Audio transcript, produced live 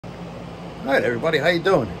All right, everybody, how you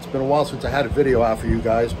doing? It's been a while since I had a video out for you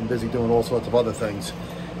guys. Been busy doing all sorts of other things,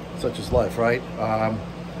 such as life, right?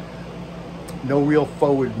 No real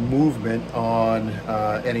forward movement on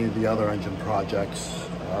any of the other engine projects.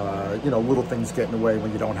 You know, little things get in the way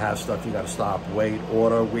when you don't have stuff. You got to stop, wait,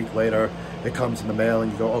 order. A week later, it comes in the mail,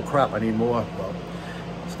 and you go, "Oh crap, I need more." Well,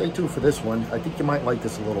 stay tuned for this one. I think you might like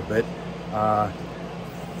this a little bit.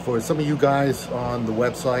 For some of you guys on the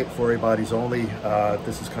website, for everybody's only,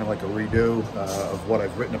 this is kind of like a redo of what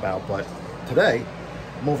I've written about. But today,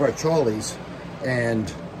 I'm over at Charlie's,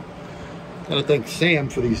 and I gotta thank Sam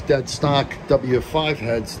for these dead stock W5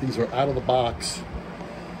 heads. These are out of the box.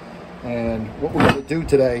 And what we're gonna do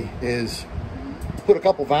today is put a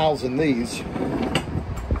couple valves in these,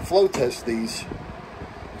 flow test these,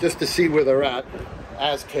 just to see where they're at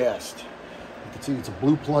as cast. You can see it's a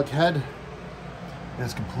blue plug head.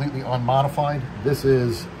 It's completely unmodified. This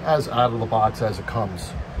is as out of the box as it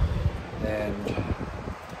comes. And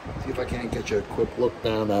see if I can't get you a quick look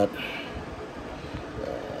down that.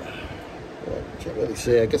 Can't really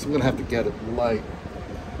see. I guess I'm gonna have to get it light.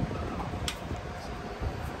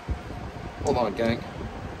 Hold on, gang.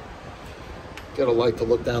 Get a light to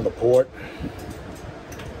look down the port.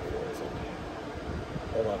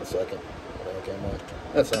 Hold on a second. Okay,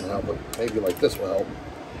 that's not helping. Maybe like this will help.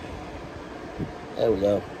 There we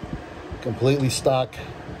go. Completely stock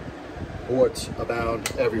ports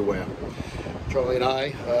abound everywhere. Charlie and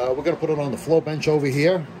I, we're going to put it on the floor bench over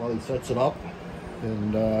here while he sets it up,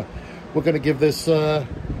 and we're going to give this a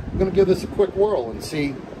quick whirl and see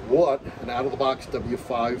what an out-of-the-box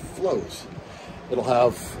W5 flows. It'll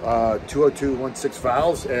have 202/16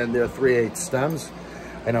 valves and they're 3/8 stems.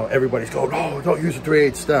 I know everybody's going, "Oh, don't use a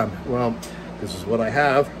 3/8 stem." Well, this is what I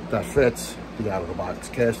have that fits the out-of-the-box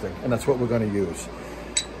casting, and that's what we're going to use.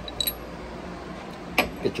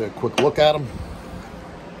 Get you a quick look at them.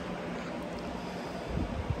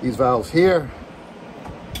 These valves here,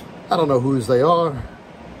 I don't know whose they are,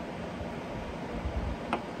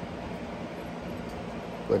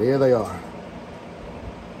 but here they are.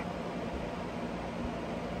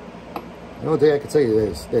 The only thing I can say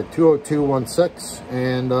is they're 202/16,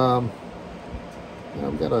 and you know,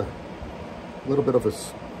 we've got a little bit of a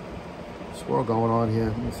swirl going on here.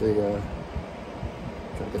 Let me see, try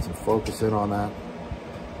to get some focus in on that.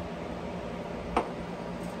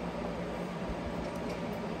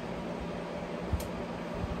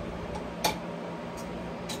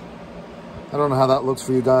 I don't know how that looks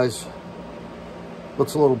for you guys.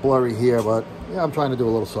 Looks a little blurry here, but yeah, I'm trying to do a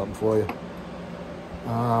little something for you.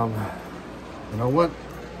 You know what?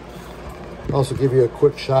 I'll also give you a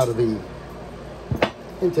quick shot of the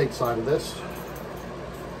intake side of this.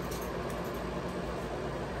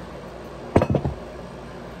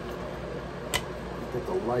 Get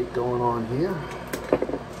the light going on here.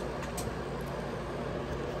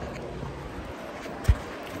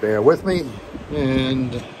 Bear with me,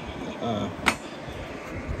 and okay,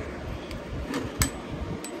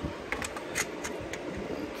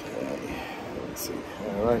 let's see.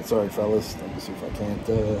 All right, sorry fellas. Let me see if I can't.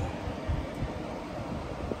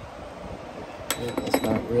 Yeah, that's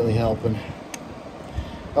not really helping.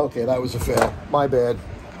 Okay, that was a fail. My bad.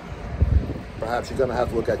 Perhaps you're gonna have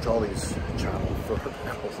to look at Charlie's channel for a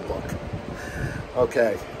look.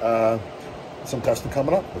 Okay, some testing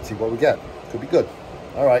coming up. Let's see what we get. Could be good.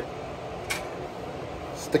 All right.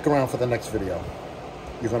 Stick around for the next video.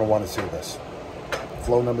 You're gonna want to see this.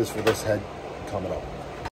 Flow numbers for this head coming up.